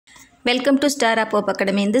Welcome to Star Up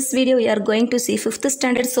Academy. In this video, we are going to see 5th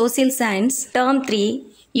Standard Social Science, Term-3,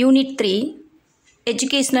 Unit-3,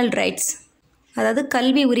 Educational Rights. அதாவது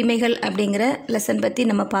கல்வி உரிமைகள் அப்படிங்கிற lesson பற்றி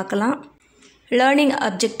நம்ம பார்க்கலாம். Learning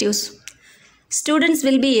Objectives. Students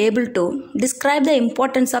will be able to describe the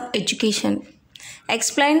importance of education,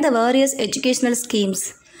 explain the various educational schemes,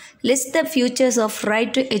 list the features of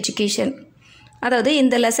right to education. அதாவது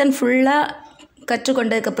இந்த lesson ஃபுல்லாக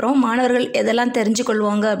கற்றுக்கொண்டதுக்கப்புறம் மாணவர்கள் எதெல்லாம் தெரிஞ்சு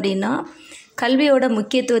கொள்வாங்க அப்படின்னா கல்வியோட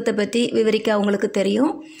முக்கியத்துவத்தை பற்றி விவரிக்க அவங்களுக்கு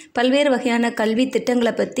தெரியும், பல்வேறு வகையான கல்வி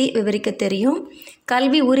திட்டங்களை பற்றி விவரிக்க தெரியும்,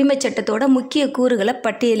 கல்வி உரிமை சட்டத்தோட முக்கிய கூறுகளை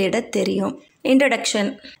பட்டியலிட தெரியும். Introduction.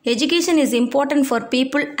 Education is important for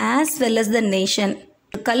people as well as the nation.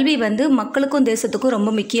 கல்வி மக்களுக்கும் தேசத்துக்கும்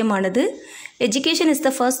ரொம்ப முக்கியமானது. Education is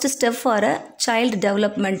the first step for a child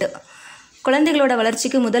development. குழந்தைகளோட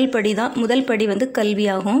வளர்ச்சிக்கு முதல் படி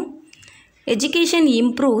கல்வியாகும். Education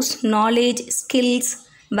improves knowledge, skills,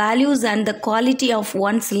 values and the quality of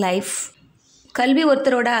one's life. கல்வி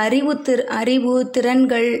ஒருத்தரோட அறிவு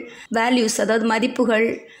திறன்கள், வேல்யூஸ் அதாவது மதிப்புகள்,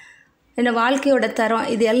 இந்த வாழ்க்கையோட தரம்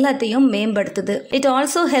இது எல்லாத்தையும் மேம்படுத்துது. It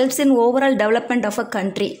also helps in overall development of a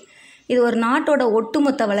country. இது ஒரு நாட்டோட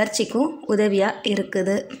ஒட்டுமொத்த வளர்ச்சிக்கும் உதவியாக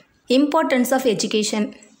இருக்குது. Importance of education.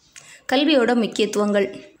 கல்வியோட முக்கியத்துவங்கள்.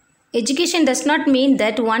 Education does not mean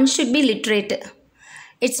that one should be literate.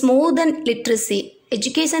 It's more than literacy.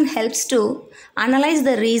 Education helps to analyze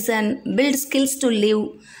the reason, build skills to live,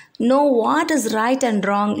 know what is right and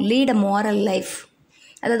wrong, lead a moral life.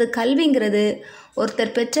 அதாவது கல்விங்கிறது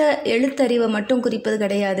ஒருத்தர் பெற்ற எழுத்தறிவை மட்டும் குறிப்பது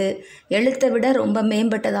கிடையாது, எழுத்தை விட ரொம்ப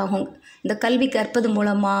மேம்பட்டதாகும். இந்த கல்வி கற்பது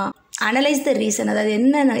மூலமாக அனலைஸ் த ரீசன், அதாவது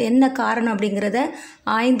என்ன காரணம் அப்படிங்கிறத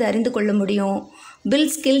ஆய்ந்து அறிந்து கொள்ள முடியும்.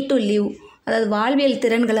 பில்ட் ஸ்கில் டு லிவ், அதாவது வாழ்வியல்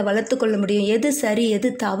திறன்களை வளர்த்து கொள்ள முடியும், எது சரி எது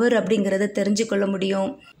தவறு அப்படிங்கிறத தெரிஞ்சு கொள்ள முடியும்,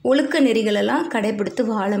 ஒழுக்க நெறிகளெல்லாம் கடைபிடித்து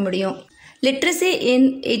வாழ முடியும். Literacy in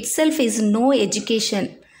it self is no education.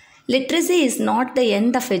 Literacy is not the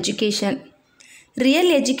end of education.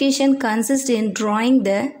 Real education consist in drawing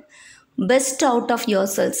the best out of your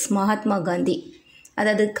cells. Mahatma Gandhi.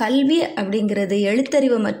 அதாவது கல்வி அப்படிங்கிறது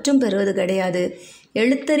எழுத்தறிவு மட்டும் பெறுவது கிடையாது,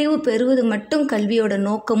 எழுத்தறிவு பெறுவது மட்டும் கல்வியோட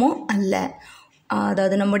நோக்கமும் அல்ல.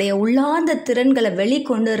 அதாவது நம்முடைய உள்ளார்ந்த திறன்களை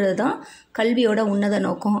வெளிக்கொண்டுறது தான் கல்வியோட உன்னத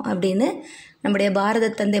நோக்கம் அப்படின்னு நம்முடைய பாரத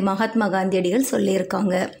தந்தை மகாத்மா காந்தியடிகள்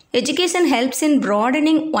சொல்லியிருக்காங்க. Education helps in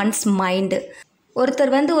ப்ராடனிங் once mind.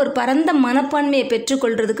 ஒருத்தர் ஒரு பரந்த மனப்பான்மையை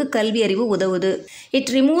பெற்றுக்கொள்றதுக்கு கல்வி அறிவு உதவுது.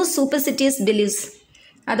 இட் ரிமூவ்ஸ் சூப்பர்ஸ்டிஷியஸ் பிலீவ்ஸ்,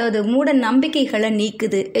 அதாவது மூட நம்பிக்கைகளை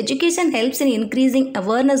நீக்குது. Education helps in increasing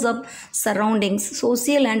awareness of surroundings,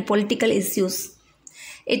 social and political issues.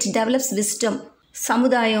 It develops wisdom,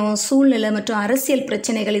 சமுதாயம், சூழ்நிலை மற்றும் அரசியல்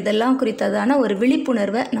பிரச்சனைகள் இதெல்லாம் குறித்ததான ஒரு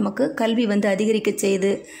விழிப்புணர்வை நமக்கு கல்வி அதிகரிக்க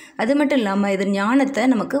செய்யுது. அது மட்டும் இல்லாமல் இது ஞானத்தை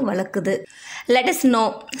நமக்கு வளர்க்குது. Let us know.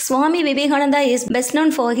 Swami Vivekananda is best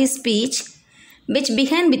known for his speech which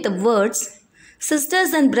began with the words,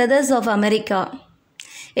 "Sisters and brothers of America,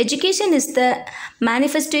 education is the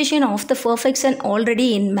manifestation of the perfection already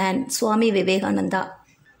in man." Swami Vivekananda.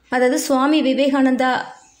 அதாவது சுவாமி விவேகானந்தா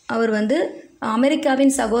அவர்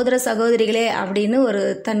அமெரிக்காவின் சகோதர சகோதரிகளே அப்படின்னு ஒரு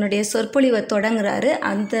தன்னுடைய சொற்பொழிவை தொடங்குறாரு.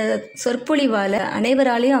 அந்த சொற்பொழிவால்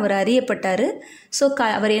அனைவராலையும் அவர் அறியப்பட்டார். ஸோ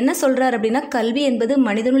அவர் என்ன சொல்கிறார் அப்படின்னா, கல்வி என்பது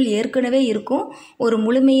மனிதனுள் ஏற்கனவே இருக்கும் ஒரு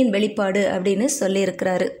முழுமையின் வெளிப்பாடு அப்படின்னு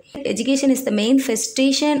சொல்லியிருக்கிறாரு. Education is the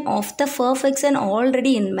manifestation of the perfection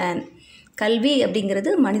already in man. கல்வி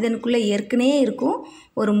அப்படிங்கிறது மனிதனுக்குள்ளே ஏற்கனவே இருக்கும்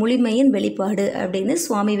ஒரு முழுமையின் வெளிப்பாடு அப்படின்னு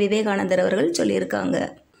சுவாமி விவேகானந்தர் அவர்கள் சொல்லியிருக்காங்க.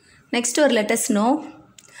 நெக்ஸ்ட் ஒரு let us know.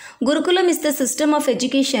 Gurukulam is the system of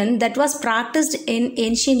education that was practiced in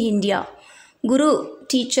ancient India. Guru,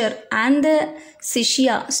 teacher and the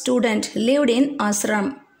Shishya, student lived in ashram.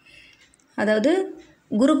 அதாவது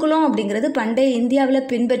குருகுலம் அப்படிங்கிறது பண்டைய இந்தியாவில்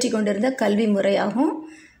பின்பற்றி கொண்டிருந்த கல்வி முறையாகும்.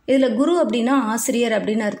 இதில் குரு அப்படின்னா ஆசிரியர்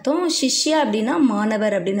அப்படின்னு அர்த்தம், சிஷ்யா அப்படின்னா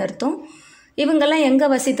மாணவர் அப்படின்னு அர்த்தம். இவங்கெல்லாம்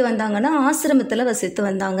எங்கே வசித்து வந்தாங்கன்னா ஆசிரமத்தில் வசித்து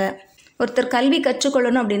வந்தாங்க. ஒருத்தர் கல்வி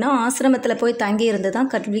கற்றுக்கொள்ளணும் அப்படின்னா ஆசிரமத்தில் போய் தங்கி இருந்து தான்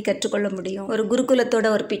கல்வி கற்றுக்கொள்ள முடியும். ஒரு குருகுலத்தோட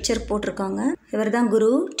ஒரு பிக்சர் போட்டிருக்காங்க. இவர் தான் குரு,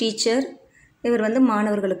 டீச்சர். இவர்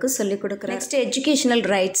மாணவர்களுக்கு சொல்லிக் கொடுக்குறார். நெக்ஸ்ட் எஜுகேஷனல்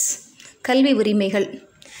ரைட்ஸ், கல்வி உரிமைகள்.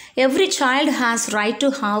 Every child has right to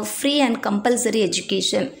have free and compulsory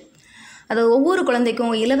education. அதாவது ஒவ்வொரு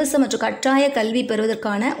குழந்தைக்கும் இலவச மற்றும் கட்டாய கல்வி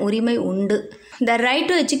பெறுவதற்கான உரிமை உண்டு. The right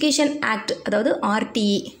to education act, அதாவது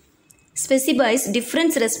RTE, specifies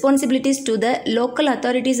different responsibilities to the local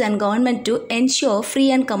authorities and government to ensure free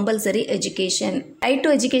and compulsory education. Right to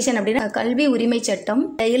education அப்படின்னா கல்வி உரிமை சட்டம்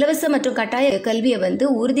இலவச மற்றும் கட்டாய கல்வியை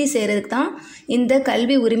உறுதி செய்கிறதுக்கு தான் இந்த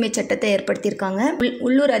கல்வி உரிமை சட்டத்தை ஏற்படுத்தியிருக்காங்க.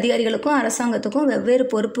 உள்ளூர் அதிகாரிகளுக்கும் அரசாங்கத்துக்கும் வெவ்வேறு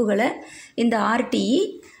பொறுப்புகளை இந்த RTE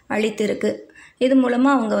அளித்திருக்கு. இது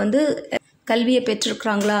மூலமாக அவங்க கல்வியை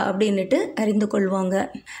பெற்றிருக்கிறாங்களா அப்படின்னுட்டு அறிந்து கொள்வாங்க.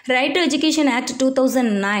 Right to education act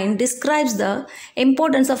 2009 describes the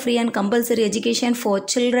importance of free and compulsory education for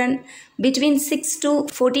children between 6 to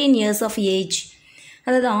 14 years of age.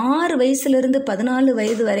 அதாவது 6 வயசுலேருந்து 14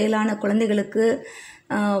 வயது வரையிலான குழந்தைகளுக்கு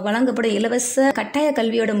வழங்கப்படும் இலவச கட்டாய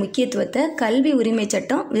கல்வியோட முக்கியத்துவத்தை கல்வி உரிமை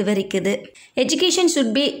சட்டம் விவரிக்குது. Education should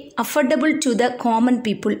be affordable to the common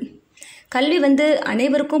people. கல்வி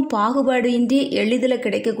அனைவருக்கும் பாகுபாடு இன்றி எளிதில்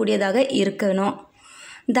கிடைக்கக்கூடியதாக இருக்கணும்.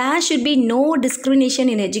 There should be no discrimination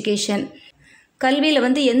in education.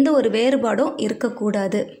 கல்வியில் எந்த ஒரு வேறுபாடும்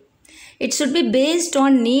இருக்கக்கூடாது. It should be based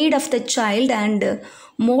on need of the child and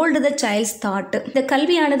mold the child's thought. இந்த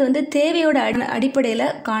கல்வியானது தேவையோட அடிப்படையில்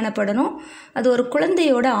காணப்படணும். அது ஒரு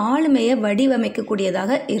குழந்தையோட ஆளுமையை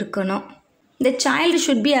வடிவமைக்கக்கூடியதாக இருக்கணும். The child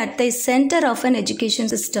should be at the center of an education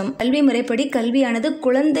system. கல்வி முறைப்படி கல்வியானது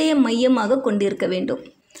குழந்தையை மையமாக கொண்டிருக்க வேண்டும்.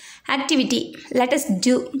 Activity. Let us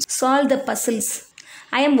do. Solve the puzzles.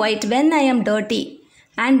 I am white when I am dirty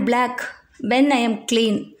and black when I am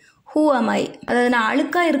clean. Who am I? அதாவது நான்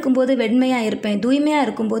அழுக்காக இருக்கும்போது வெண்மையாக இருப்பேன், தூய்மையாக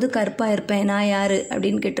இருக்கும்போது கருப்பாக இருப்பேன், நான் யார்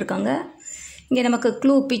அப்படின்னு கேட்டிருக்காங்க. இங்கே நமக்கு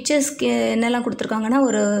க்ளூ பிக்சர்ஸ்க்கு என்னெல்லாம் கொடுத்துருக்காங்கன்னா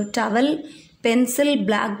ஒரு towel, pencil,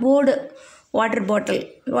 black board, water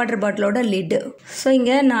பாட்டிலோட lid. So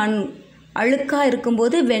இங்கே நான் அழுக்காக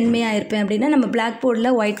இருக்கும்போது வெண்மையாக இருப்பேன் அப்படின்னா நம்ம பிளாக்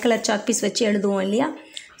போர்டில் ஒயிட் கலர் சாக் பீஸ் வச்சு எழுதுவோம் இல்லையா?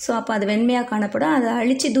 ஸோ அப்போ அது வெண்மையாக காணப்படும். அதை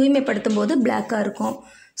அழித்து தூய்மைப்படுத்தும் போது பிளாக்காக இருக்கும்.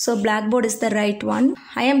 So black board is the right one.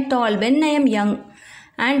 I am doll when I am young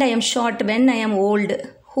and I am short when I am old.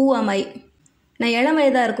 Who அம் ஐ? நான் இளம்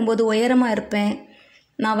வயதாக இருக்கும்போது உயரமாக இருப்பேன்,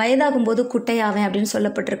 நான் வயதாகும்போது குட்டையாவேன் அப்படின்னு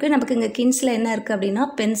சொல்லப்பட்டிருக்கு. நமக்கு இங்கே கின்ஸில் என்ன இருக்குது அப்படின்னா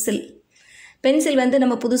பென்சில்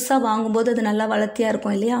நம்ம புதுசாக வாங்கும்போது அது நல்லா வளர்த்தியாக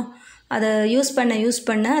இருக்கும் இல்லையா? அதை யூஸ்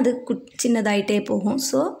பண்ண அது சின்னதாயிட்டே போகும்.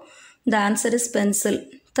 So the answer is pencil.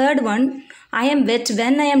 Third one, I am wet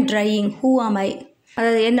when I am drying. Who ஆம் ஐ?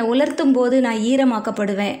 அதாவது என்னை உலர்த்தும் போது நான்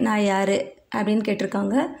ஈரமாக்கப்படுவேன், நான் யார் அப்படின்னு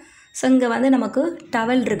கேட்டிருக்காங்க. ஸோ இங்கே நமக்கு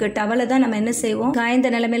டவல் இருக்குது. டவலை தான் நம்ம என்ன செய்வோம், காய்ந்த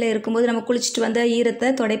நிலைமையில் இருக்கும்போது நம்ம குளிச்சுட்டு வந்த ஈரத்தை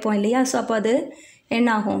துடைப்போம் இல்லையா? ஸோ அப்போ அது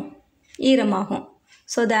என்னாகும், ஈரமாகும்.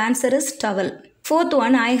 So the answer is towel. Fourth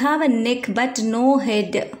one, I have a neck but no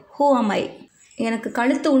head. Who ஆம் ஐ? எனக்கு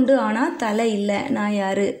கழுத்து உண்டு ஆனால் தலை இல்லை, நான்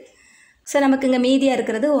யார்? ஸோ நமக்கு இங்கே மீதியாக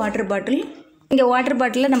இருக்கிறது வாட்டர் பாட்டில். இங்கே வாட்டர்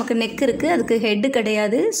பாட்டிலில் நமக்கு நெக் இருக்குது, அதுக்கு ஹெட்டு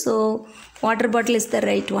கிடையாது. So water bottle is the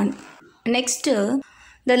right one. Next,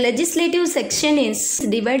 the legislative section is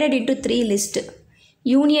divided into 3 lists: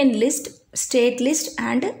 union list, state list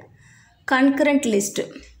and concurrent list.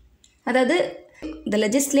 அதாவது இந்த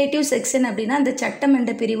லெஜிஸ்லேட்டிவ் செக்ஷன் அப்படின்னா அந்த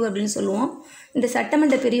சட்டமன்ற பிரிவு அப்படின்னு சொல்லுவோம். இந்த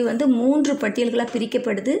சட்டமன்ற பிரிவு 3 பட்டியல்களாக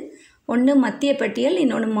பிரிக்கப்படுது. ஒன்று மத்திய பட்டியல்,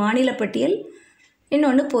 இன்னொன்று மாநில பட்டியல்,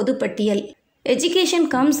 இன்னொன்று பொது பட்டியல். Education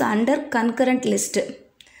comes under concurrent list.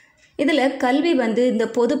 இதில் கல்வி இந்த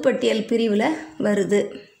பொது பட்டியல் பிரிவில் வருது.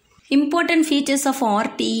 இம்பார்ட்டன்ட் ஃபீச்சர்ஸ் ஆஃப்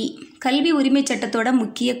RTE, கல்வி உரிமை சட்டத்தோட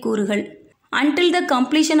முக்கிய கூறுகள். Until the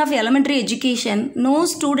completion of elementary education, no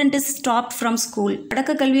student is stopped from school.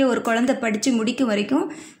 தொடக்க கல்வியை ஒரு குழந்தை படித்து முடிக்கும் வரைக்கும்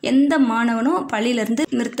எந்த மாணவனும் பள்ளியிலிருந்து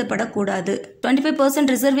நிறுத்தப்படக்கூடாது.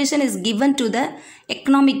 25% reservation is given to the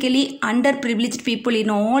economically underprivileged people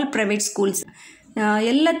in all private schools.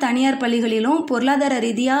 எல்லா தனியார் பள்ளிகளிலும் பொருளாதார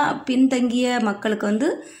ரீதியாக பின்தங்கிய மக்களுக்கு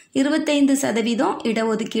 25%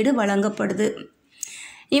 இடஒதுக்கீடு வழங்கப்படுது.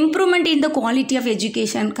 Improvement in the quality of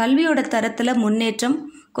education, கல்வியோட தரத்தில் முன்னேற்றம்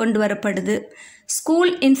கொண்டு வரப்படுது.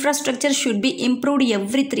 School infrastructure should be improved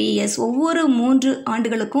every 3 years. ஒவ்வொரு 3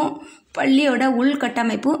 ஆண்டுகளுக்கும் பள்ளியோட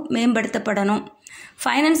உள்கட்டமைப்பு மேம்படுத்தப்படணும்.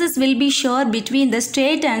 Finances will be share between the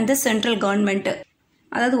state and the central government.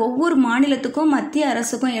 அதாவது ஒவ்வொரு மாநிலத்துக்கும் மத்திய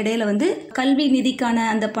அரசுக்கும் இடையில் கல்வி நிதிக்கான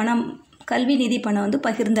அந்த பணம், கல்வி நிதி பணம்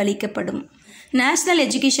பகிர்ந்தளிக்கப்படும். நேஷ்னல்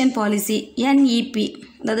எஜுகேஷன் பாலிசி NEP,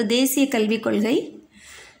 அதாவது தேசிய கல்விக் கொள்கை.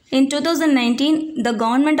 In 2019, the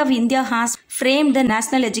Government of India has framed the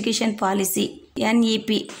National Education Policy NEP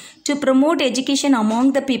to promote education among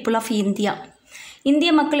the people of India. இந்திய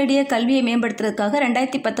மக்களிடையே கல்வியை மேம்படுத்துறதுக்காக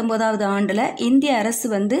 2019 ஆண்டில் இந்திய அரசு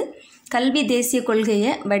கல்வி தேசிய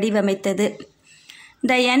கொள்கையை வடிவமைத்தது.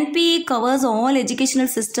 The NPE covers all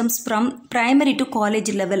educational systems from primary to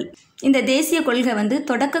college level. இந்த தேசிய கொள்கை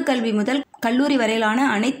தொடக்க கல்வி முதல் கல்லூரி வரையிலான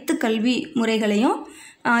அனைத்து கல்வி முறைகளையும்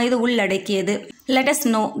இது உள்ளடக்கியது. Let us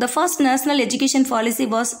know, the first national education policy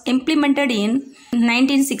was implemented in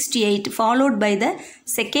 1968, followed by the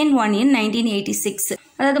second one in 1986.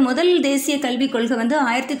 அதாவது முதல் தேசிய கல்விக் கொள்கை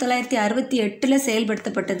 1968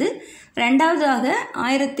 செயல்படுத்தப்பட்டது. ரெண்டாவதாக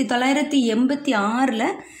 1986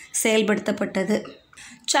 செயல்படுத்தப்பட்டது.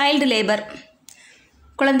 சைல்டு லேபர்,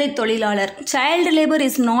 குழந்தை தொழிலாளர். Child labour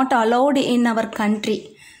is not allowed in our country.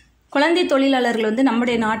 குழந்தை தொழிலாளர்கள்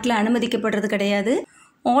நம்முடைய நாட்டில் அனுமதிக்கப்படுறது கிடையாது.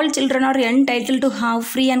 All children are entitled to have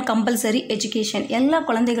free and compulsory education. எல்லா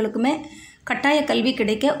குழந்தைகளுக்குமே கட்டாய கல்வி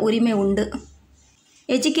கிடைக்க உரிமை உண்டு.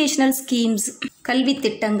 Educational schemes, கல்வி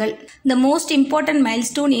திட்டங்கள். The most important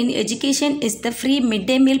milestone in education is the free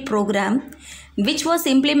midday meal program, which was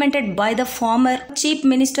implemented by the former Chief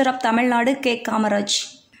Minister of Tamil Nadu K. Kamaraj.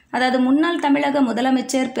 அதாவது முன்னாள் தமிழக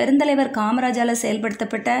முதலமைச்சர் பெருந்தலைவர் காமராஜால்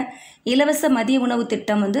செயல்படுத்தப்பட்ட இலவச மதிய உணவு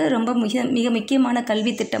திட்டம் வந்து ரொம்ப மிக முக்கியமான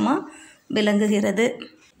கல்வி திட்டமாக விளங்குகிறது.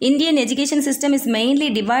 Indian education system is mainly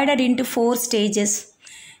divided into 4 stages.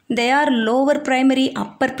 They are lower primary,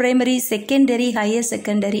 upper primary, secondary, higher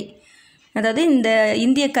secondary. அதாவது இந்த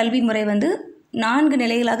இந்திய கல்வி முறை வந்து 4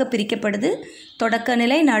 நிலைகளாக பிரிக்கப்படுது. தொடக்க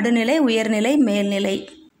நிலை, நடுநிலை, உயர்நிலை, மேல்நிலை.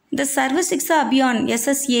 The Sarva Shiksha Abhiyan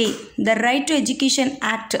SSA, the Right to Education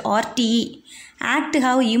Act RTE, Act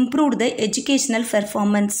have improved the educational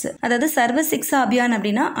performance. அதாவது சர்வ சிக்ஷா அபியான்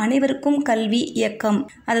அப்படின்னா அனைவருக்கும் கல்வி இயக்கம்,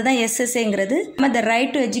 அதுதான் SSAங்கிறது. The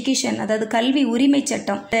Right to Education, அதாவது கல்வி உரிமை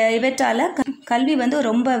சட்டம், இவற்றால் கல்வி வந்து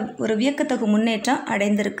ரொம்ப ஒரு வியக்கத்தக்க முன்னேற்றம்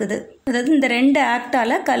அடைந்திருக்குது. அதாவது இந்த 2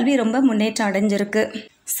 ஆக்டால் கல்வி ரொம்ப முன்னேற்றம் அடைஞ்சிருக்கு.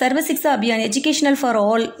 சர்வ சிக்ஷா Abhiyan educational for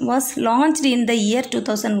all was launched in the year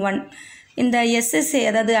 2001. இந்த SSA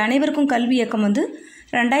அதாவது அனைவருக்கும் கல்வி இயக்கம் வந்து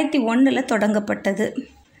 2001 தொடங்கப்பட்டது.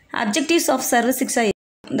 அப்ஜெக்டிவ்ஸ் ஆஃப் சர்வ சிக்ஷா,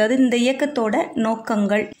 அதாவது இந்த இயக்கத்தோட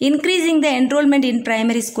நோக்கங்கள்: இன்க்ரீசிங் த என்ரோல்மெண்ட் இன்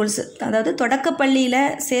பிரைமரி ஸ்கூல்ஸ், அதாவது தொடக்கப்பள்ளியில்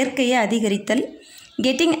சேர்க்கையை அதிகரித்தல்.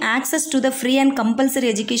 Getting access to the free and compulsory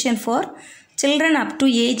education for children up to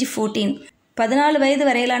age 14, 14 வயது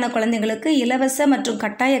வரையிலான குழந்தைங்களுக்கு இலவச மற்றும்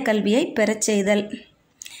கட்டாய கல்வியை பெறச் செய்தல்.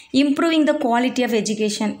 Improving the quality of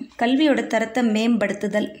education, கல்வியோட தரத்தை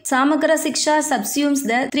மேம்படுத்துதல். சாமக்ரா சிக்ஷா சப்சியூம்ஸ்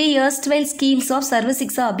த 3 erstwhile schemes ஆஃப் சர்வ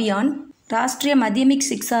சிக்ஷா அபியான், ராஷ்ட்ரிய மத்தியமிக்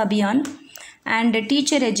சிக்ஷா அபியான் அண்ட்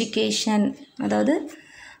டீச்சர் எஜுகேஷன். அதாவது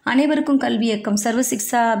அனைவருக்கும் கல்வி இயக்கம், சர்வ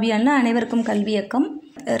சிக்ஷா அபியான்னா அனைவருக்கும் கல்வி இயக்கம்.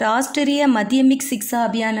 ராஷ்ட்ரிய மத்தியமிக் சிக்ஷா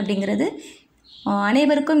அபியான் அப்படிங்கிறது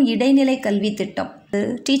அனைவருக்கும் இடைநிலை கல்வி திட்டம்.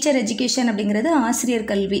 டீச்சர் எஜுகேஷன் அப்படிங்கிறது ஆசிரியர்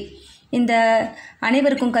கல்வி. இந்த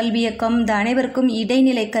அனைவருக்கும் கல்வி இயக்கம், இந்த அனைவருக்கும்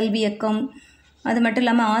இடைநிலை கல்வி இயக்கம், அது மட்டும்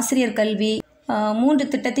இல்லாமல் ஆசிரியர் கல்வி, 3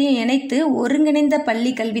 திட்டத்தையும் இணைத்து ஒருங்கிணைந்த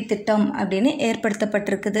பள்ளி கல்வி திட்டம் அப்படின்னு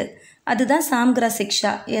ஏற்படுத்தப்பட்டிருக்குது. அதுதான் சாம்க்ரா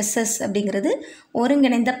சிக்ஷா SS அப்படிங்கிறது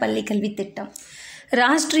ஒருங்கிணைந்த பள்ளி கல்வி திட்டம்.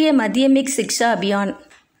 ராஷ்ட்ரிய மத்தியமிக் சிக்ஷா அபியான்,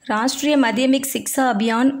 ராஷ்ட்ரிய மத்தியமிக் சிக்ஷா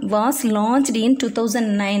அபியான் வாஸ் லான்ச்டு இன்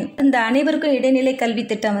 2009. இந்த அனைவருக்கும் இடைநிலை கல்வி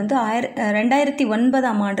திட்டம் வந்து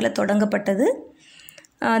 2009 தொடங்கப்பட்டது.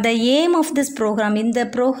 The aim of this program, இந்த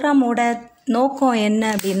ப்ரோக்ராமோட நோக்கம் என்ன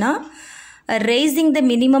அப்படின்னா, racing the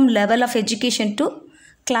minimum level of education to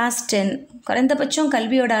class 10, குறைந்தபட்சம்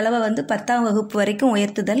கல்வியோட அளவை வந்து 10ஆம் வகுப்பு வரைக்கும்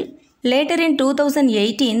உயர்த்துதல். Later in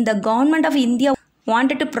 2018, the government of India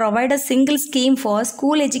wanted to provide a single scheme for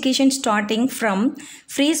school education starting from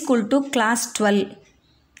free school to class 12.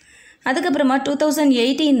 அதுக்கப்புறமா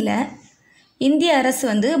 2018 இந்திய அரசு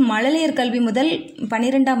வந்து மழலையர் கல்வி முதல்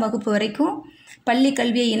 12ஆம் வகுப்பு வரைக்கும் பள்ளி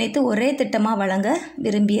கல்வியை இணைத்து ஒரே திட்டமாக வழங்க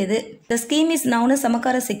விரும்பியது. த ஸ்கீம் இஸ் நவுன்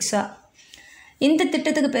சமகார சிக்ஷா. இந்த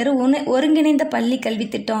திட்டத்துக்கு பேர் ஒருங்கிணைந்த பள்ளி கல்வி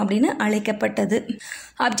திட்டம் அப்படின்னு அழைக்கப்பட்டது.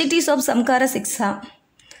 அப்ஜெக்டிவ்ஸ் ஆஃப் சமகார சிக்ஷா,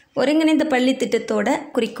 ஒருங்கிணைந்த பள்ளி திட்டத்தோட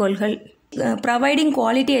குறிக்கோள்கள்: providing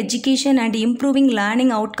quality education and improving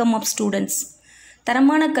learning outcome of students,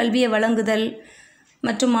 தரமான கல்வியை வழங்குதல்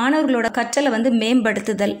மற்றும் மாணவர்களோட கற்றலை வந்து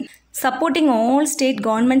மேம்படுத்துதல். சப்போர்ட்டிங் ஆல் ஸ்டேட்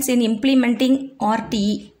கவர்மெண்ட்ஸ் இன் இம்ப்ளிமெண்டிங்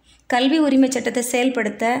RTE, கல்வி உரிமை சட்டத்தை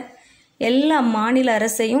செயல்படுத்த எல்லா மாநில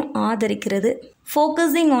அரசையும் ஆதரிக்கிறது.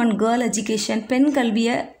 ஃபோக்கஸிங் ஆன் கேர்ள் எஜுகேஷன், பெண்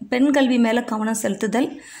கல்வி மேலே கவனம் செலுத்துதல்.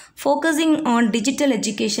 ஃபோக்கஸிங் ஆன் டிஜிட்டல்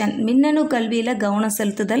எஜுகேஷன், மின்னணு கல்வியில் கவனம்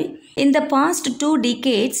செலுத்துதல். இன் the past 2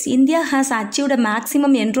 decades, India has achieved a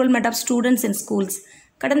maximum enrolment of students in schools.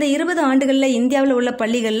 கடந்த 20 ஆண்டுகளில் இந்தியாவில் உள்ள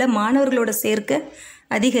பள்ளிகளில் மாணவர்களோட சேர்க்கை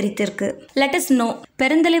அதிகரித்திருக்கு. Let us know.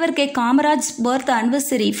 பெருந்தலைவர் K Kamaraj birth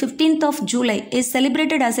anniversary 15th of July is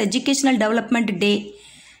celebrated as Educational Development Day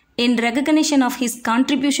in recognition of his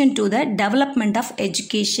contribution to the development of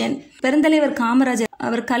education. பெருந்தலைவர் காமராஜர்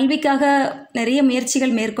அவர் கல்விக்காக நிறைய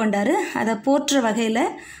முயற்சிகள் மேற்கொண்டார். அதை போற்ற வகையில்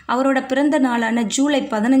அவரோட பிறந்த நாளான ஜூலை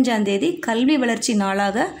 15ஆம் தேதி கல்வி வளர்ச்சி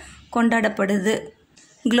நாளாக கொண்டாடப்படுது.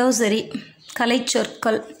 Glossary,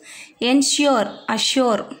 கலைச்சொற்கள்: ensure,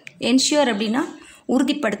 அஷ்யோர். என்ஷியோர் அப்படின்னா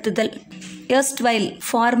உறுதிப்படுத்துதல். எர்ஸ்ட்வைல்,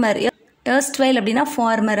 ஃபார்மர். எர்ஸ்ட்வைல் அப்படின்னா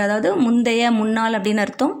ஃபார்மர், அதாவது முந்தைய, முன்னாள் அப்படின்னு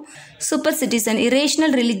அர்த்தம். Super citizen,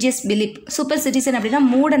 irrational religious Philip. Super citizen அப்படின்னா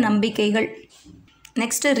மூட நம்பிக்கைகள்.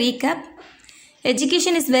 Next recap.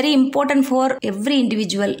 Education is very important for every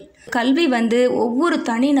individual. கல்வி வந்து ஒவ்வொரு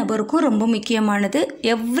தனி நபருக்கும் ரொம்ப முக்கியமானது.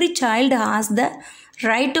 Every child has the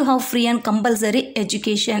right to have free and compulsory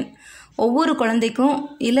education. ஒவ்வொரு குழந்தைக்கும்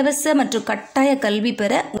இலவச மற்றும் கட்டாய கல்வி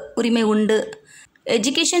பெற உரிமை உண்டு.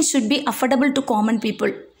 Education should be affordable to common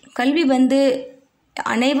people. கல்வி வந்து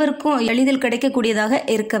அனைவருக்கும் எளிதில் கிடைக்கக்கூடியதாக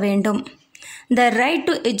இருக்க வேண்டும். The Right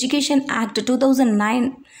to Education Act 2009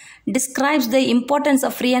 describes the importance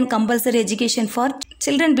of free and compulsory education for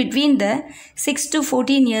children between the 6 to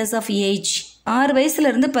 14 years of age. 6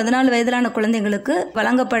 வயசுலேருந்து 14 வயதிலான குழந்தைங்களுக்கு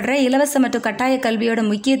வழங்கப்படுற இலவச மற்றும் கட்டாய கல்வியோட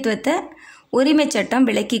முக்கியத்துவத்தை உரிமை சட்டம்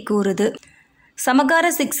விளக்கி கூறுது. Samagra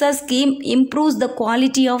Shiksha scheme improves the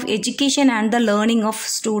quality of education and the learning of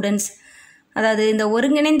students. அதாவது இந்த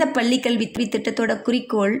ஒருங்கிணைந்த பள்ளி கல்வி திட்டத்தோட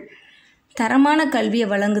குறிக்கோள் தரமான கல்வியை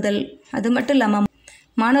வழங்குதல், அது மட்டும் இல்லாமல்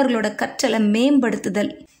மாணவர்களோட கற்றலை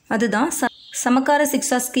மேம்படுத்துதல். அதுதான் சமகார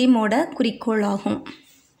சிக்ஷா ஸ்கீமோட குறிக்கோள் ஆகும்.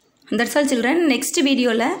 That's all children. நெக்ஸ்ட்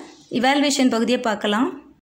வீடியோவில் இவால்வேஷன் பகுதியை பார்க்கலாம்.